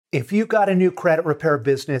If you got a new credit repair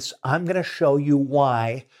business, I'm going to show you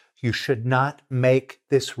why you should not make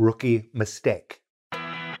this rookie mistake.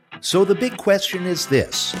 So the big question is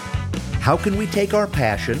this: how can we take our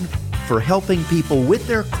passion for helping people with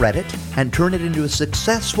their credit and turn it into a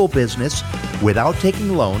successful business without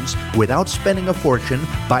taking loans, without spending a fortune,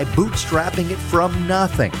 by bootstrapping it from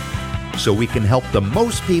nothing, so we can help the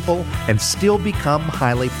most people and still become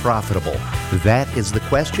highly profitable? That is the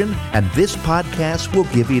question, and this podcast will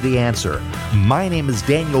give you the answer. My name is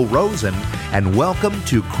Daniel Rosen, and welcome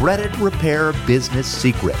to Credit Repair Business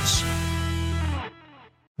Secrets.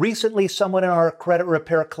 Recently, someone in our Credit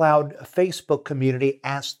Repair Cloud Facebook community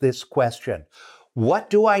asked this question: what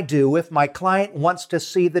do I do if my client wants to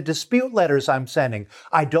see the dispute letters I'm sending?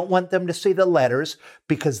 I don't want them to see the letters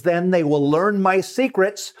because then they will learn my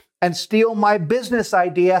secrets and steal my business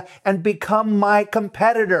idea and become my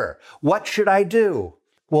competitor. What should I do?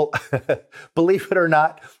 Well, believe it or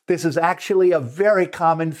not, this is actually a very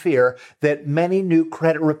common fear that many new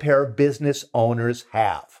credit repair business owners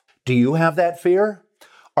have. Do you have that fear?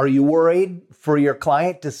 Are you worried for your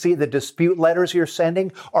client to see the dispute letters you're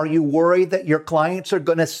sending? Are you worried that your clients are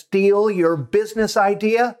going to steal your business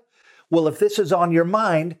idea? Well, if this is on your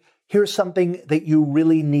mind, here's something that you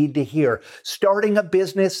really need to hear. Starting a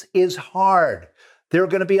business is hard. There are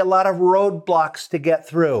going to be a lot of roadblocks to get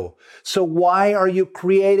through. So why are you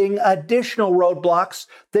creating additional roadblocks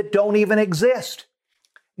that don't even exist?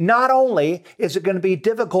 Not only is it going to be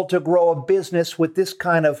difficult to grow a business with this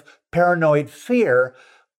kind of paranoid fear,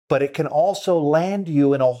 but it can also land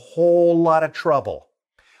you in a whole lot of trouble.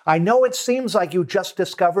 I know it seems like you just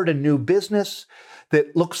discovered a new business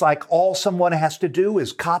that looks like all someone has to do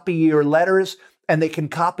is copy your letters and they can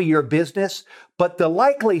copy your business, but the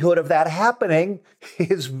likelihood of that happening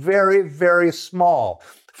is very, very small.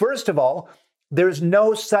 First of all, there's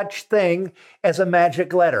no such thing as a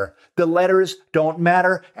magic letter. The letters don't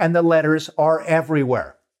matter, and the letters are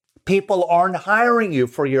everywhere. People aren't hiring you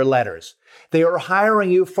for your letters. They are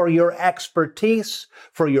hiring you for your expertise,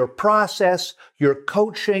 for your process, your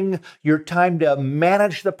coaching, your time to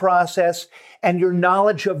manage the process, and your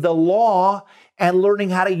knowledge of the law and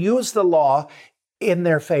learning how to use the law in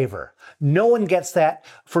their favor. No one gets that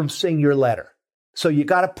from seeing your letter. So you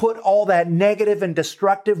got to put all that negative and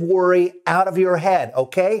destructive worry out of your head,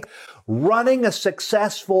 okay? Running a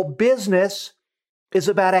successful business is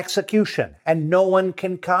about execution, and no one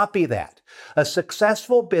can copy that. A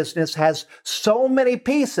successful business has so many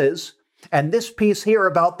pieces, and this piece here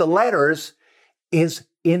about the letters is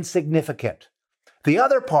insignificant. The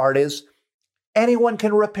other part is anyone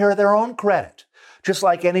can repair their own credit, just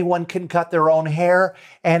like anyone can cut their own hair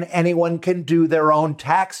and anyone can do their own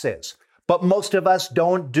taxes. But most of us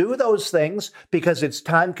don't do those things because it's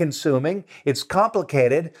time-consuming, it's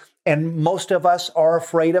complicated, and most of us are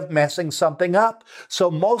afraid of messing something up.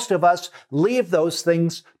 So most of us leave those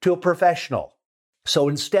things to a professional. So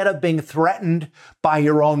instead of being threatened by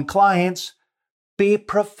your own clients, be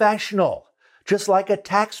professional, just like a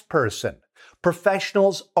tax person.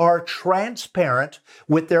 Professionals are transparent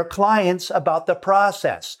with their clients about the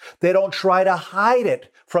process. They don't try to hide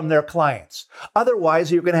it from their clients.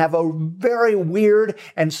 Otherwise, you're going to have a very weird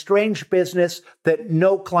and strange business that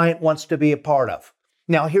no client wants to be a part of.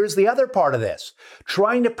 Now, here's the other part of this.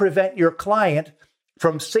 Trying to prevent your client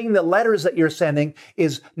from seeing the letters that you're sending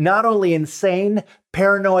is not only insane,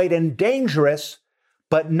 paranoid, and dangerous,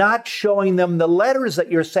 but not showing them the letters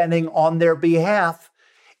that you're sending on their behalf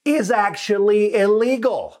is actually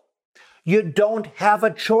illegal. You don't have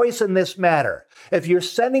a choice in this matter. If you're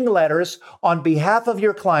sending letters on behalf of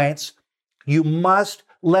your clients, you must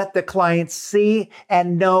let the clients see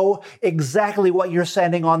and know exactly what you're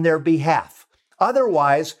sending on their behalf.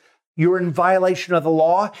 Otherwise, you're in violation of the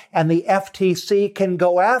law, and the FTC can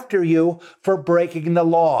go after you for breaking the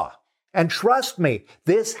law. And trust me,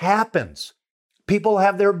 this happens. People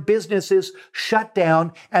have their businesses shut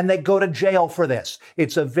down and they go to jail for this.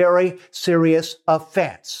 It's a very serious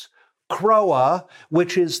offense. CROA,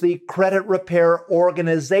 which is the Credit Repair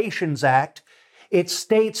Organizations Act, it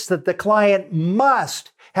states that the client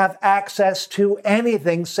must have access to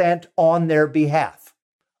anything sent on their behalf.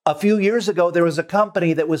 A few years ago, there was a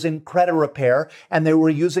company that was in credit repair and they were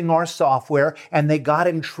using our software and they got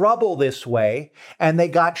in trouble this way and they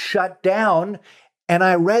got shut down. And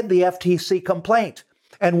I read the FTC complaint.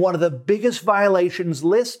 And one of the biggest violations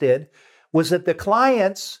listed was that the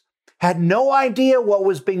clients had no idea what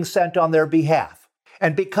was being sent on their behalf.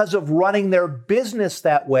 And because of running their business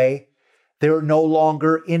that way, they're no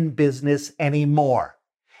longer in business anymore.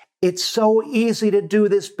 It's so easy to do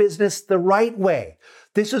this business the right way,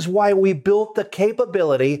 This is why we built the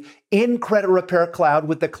capability in Credit Repair Cloud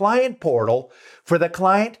with the client portal for the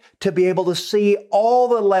client to be able to see all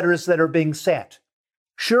the letters that are being sent.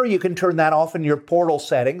 Sure, you can turn that off in your portal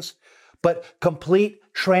settings, but complete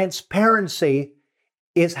transparency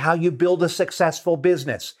is how you build a successful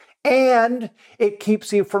business, and it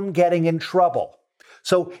keeps you from getting in trouble.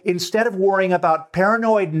 So instead of worrying about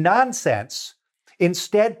paranoid nonsense,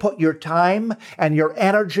 instead put your time and your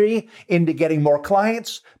energy into getting more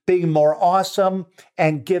clients, being more awesome,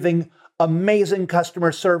 and giving amazing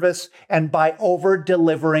customer service, and by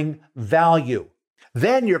over-delivering value.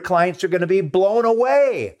 Then your clients are going to be blown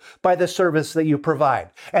away by the service that you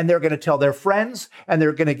provide. And they're going to tell their friends, and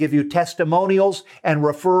they're going to give you testimonials and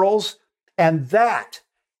referrals. And that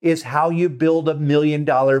is how you build $1 million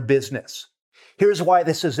business. Here's why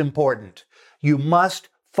this is important. You must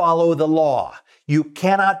follow the law. You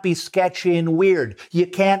cannot be sketchy and weird. You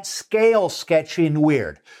can't scale sketchy and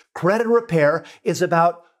weird. Credit repair is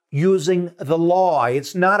about using the law.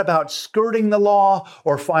 It's not about skirting the law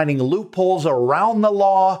or finding loopholes around the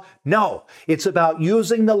law. No, it's about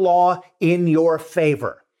using the law in your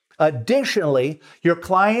favor. Additionally, your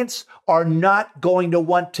clients are not going to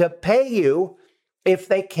want to pay you if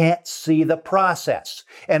they can't see the process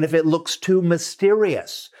and if it looks too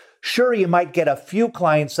mysterious. Sure, you might get a few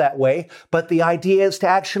clients that way, but the idea is to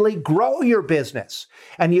actually grow your business.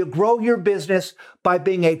 And you grow your business by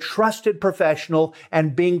being a trusted professional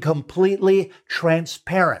and being completely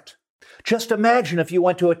transparent. Just imagine if you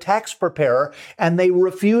went to a tax preparer and they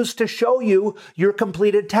refused to show you your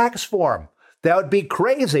completed tax form. That would be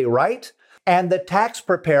crazy, right? And the tax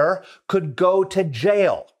preparer could go to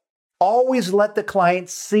jail. Always let the client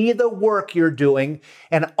see the work you're doing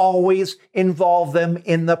and always involve them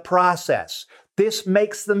in the process. This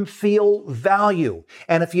makes them feel value.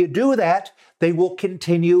 And if you do that, they will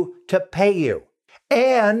continue to pay you.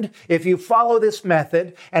 And if you follow this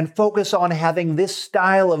method and focus on having this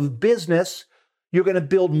style of business, you're going to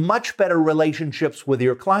build much better relationships with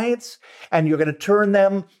your clients, and you're going to turn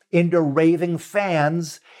them into raving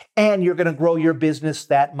fans, and you're going to grow your business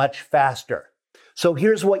that much faster. So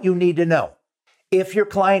here's what you need to know. If your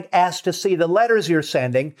client asks to see the letters you're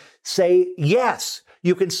sending, say yes.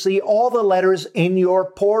 You can see all the letters in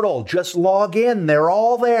your portal. Just log in. They're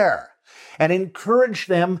all there. And encourage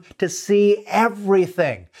them to see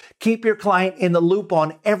everything. Keep your client in the loop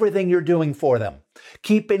on everything you're doing for them.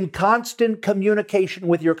 Keep in constant communication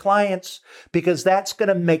with your clients because that's going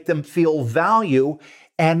to make them feel value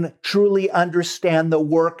and truly understand the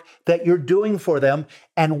work that you're doing for them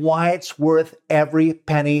and why it's worth every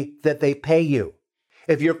penny that they pay you.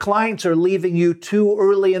 If your clients are leaving you too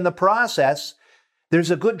early in the process,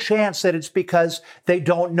 there's a good chance that it's because they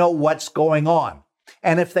don't know what's going on.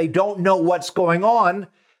 And if they don't know what's going on,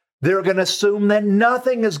 they're going to assume that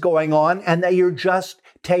nothing is going on and that you're just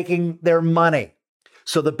taking their money.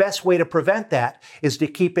 So the best way to prevent that is to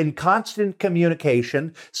keep in constant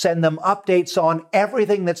communication, send them updates on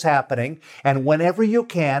everything that's happening, and whenever you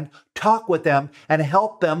can, talk with them and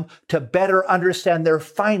help them to better understand their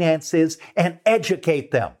finances and educate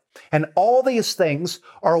them. And all these things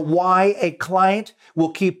are why a client will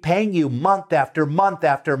keep paying you month after month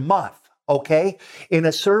after month, okay? In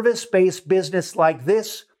a service-based business like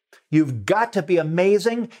this, you've got to be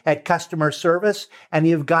amazing at customer service, and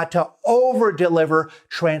you've got to over-deliver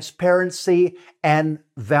transparency and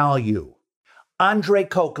value. Andre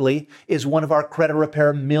Coakley is one of our credit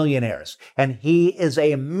repair millionaires, and he is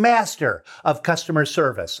a master of customer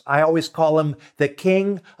service. I always call him the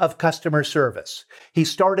king of customer service. He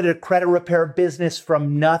started a credit repair business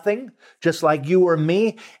from nothing, just like you or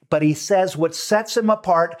me, but he says what sets him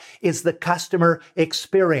apart is the customer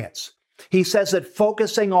experience. He says that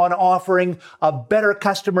focusing on offering a better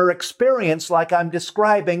customer experience, like I'm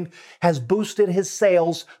describing, has boosted his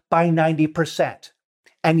sales by 90%.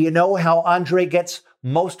 And you know how Andre gets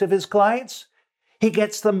most of his clients? He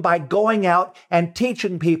gets them by going out and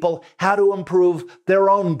teaching people how to improve their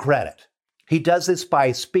own credit. He does this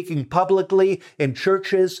by speaking publicly in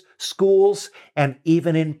churches, schools, and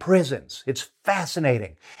even in prisons. It's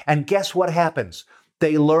fascinating. And guess what happens?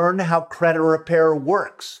 They learn how credit repair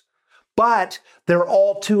works. But they're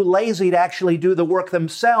all too lazy to actually do the work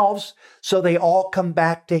themselves, so they all come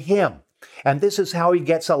back to him. And this is how he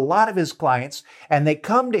gets a lot of his clients, and they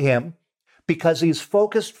come to him because he's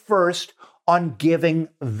focused first on giving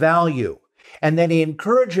value. And then he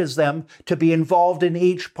encourages them to be involved in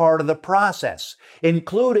each part of the process,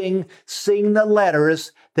 including seeing the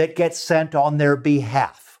letters that get sent on their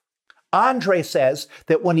behalf. Andre says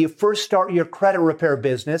that when you first start your credit repair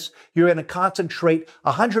business, you're going to concentrate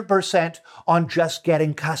 100% on just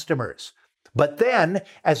getting customers. But then,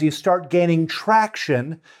 as you start gaining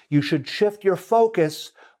traction, you should shift your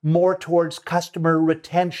focus more towards customer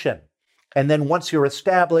retention. And then once you're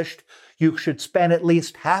established, you should spend at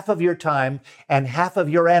least half of your time and half of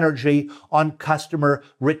your energy on customer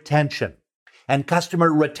retention. And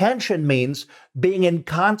customer retention means being in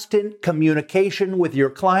constant communication with your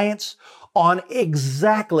clients on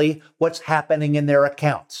exactly what's happening in their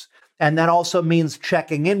accounts. And that also means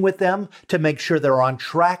checking in with them to make sure they're on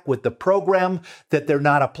track with the program, that they're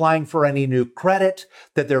not applying for any new credit,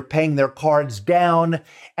 that they're paying their cards down,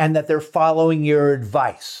 and that they're following your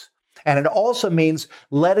advice. And it also means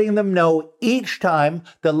letting them know each time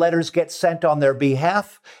the letters get sent on their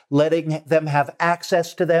behalf, letting them have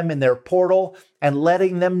access to them in their portal, and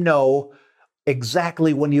letting them know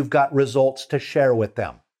exactly when you've got results to share with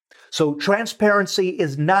them. So transparency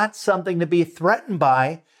is not something to be threatened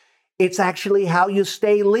by. It's actually how you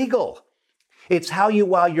stay legal. It's how you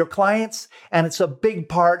wow your clients, and it's a big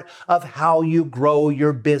part of how you grow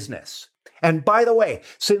your business. And by the way,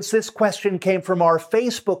 since this question came from our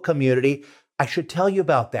Facebook community, I should tell you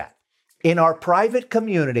about that. In our private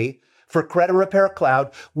community for Credit Repair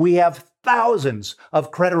Cloud, we have thousands of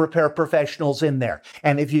credit repair professionals in there.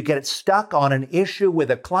 And if you get stuck on an issue with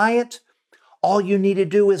a client, all you need to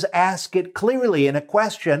do is ask it clearly in a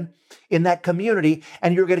question in that community,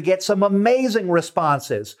 and you're going to get some amazing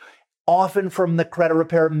responses, often from the credit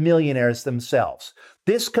repair millionaires themselves.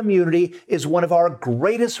 This community is one of our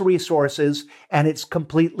greatest resources, and it's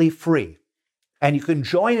completely free. And you can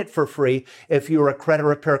join it for free if you're a Credit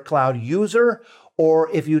Repair Cloud user or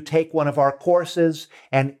if you take one of our courses,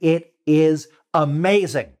 and it is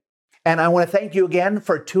amazing. And I want to thank you again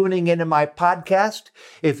for tuning into my podcast.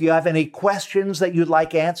 If you have any questions that you'd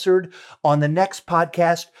like answered on the next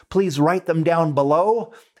podcast, please write them down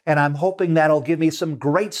below. And I'm hoping that'll give me some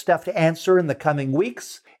great stuff to answer in the coming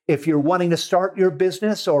weeks. If you're wanting to start your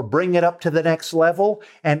business or bring it up to the next level,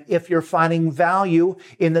 and if you're finding value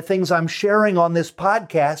in the things I'm sharing on this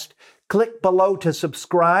podcast, click below to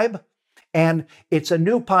subscribe. And it's a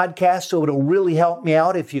new podcast, so it'll really help me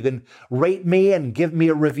out if you can rate me and give me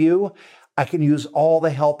a review. I can use all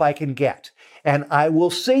the help I can get. And I will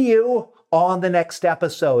see you on the next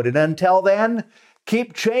episode. And until then,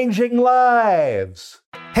 keep changing lives.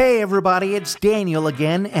 Hey everybody, it's Daniel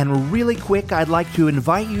again, and really quick, I'd like to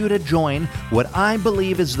invite you to join what I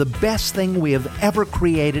believe is the best thing we have ever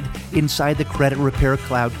created inside the Credit Repair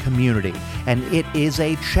Cloud community. And it is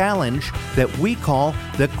a challenge that we call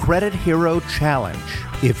the Credit Hero Challenge.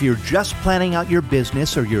 If you're just planning out your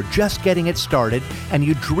business or you're just getting it started and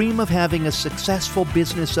you dream of having a successful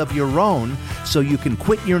business of your own so you can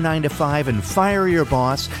quit your 9-to-5 and fire your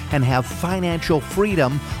boss and have financial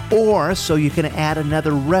freedom, or so you can add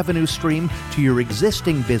another revenue stream to your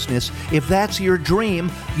existing business, if that's your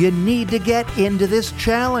dream, you need to get into this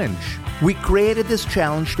challenge. We created this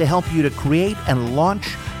challenge to help you to create and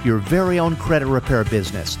launch your very own credit repair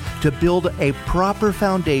business, to build a proper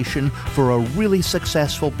foundation for a really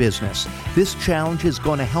successful business. This challenge is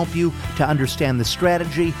going to help you to understand the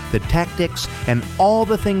strategy, the tactics, and all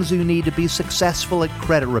the things you need to be successful at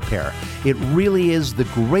credit repair. It really is the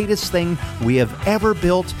greatest thing we have ever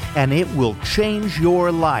built, and it will change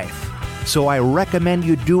your life. So I recommend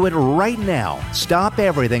you do it right now. Stop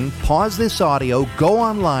everything, pause this audio, go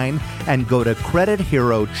online, and go to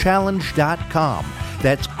CreditHeroChallenge.com.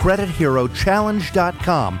 That's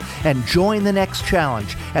CreditHeroChallenge.com, and join the next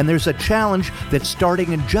challenge. And there's a challenge that's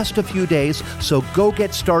starting in just a few days, so go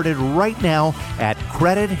get started right now at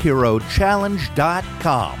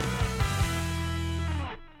CreditHeroChallenge.com.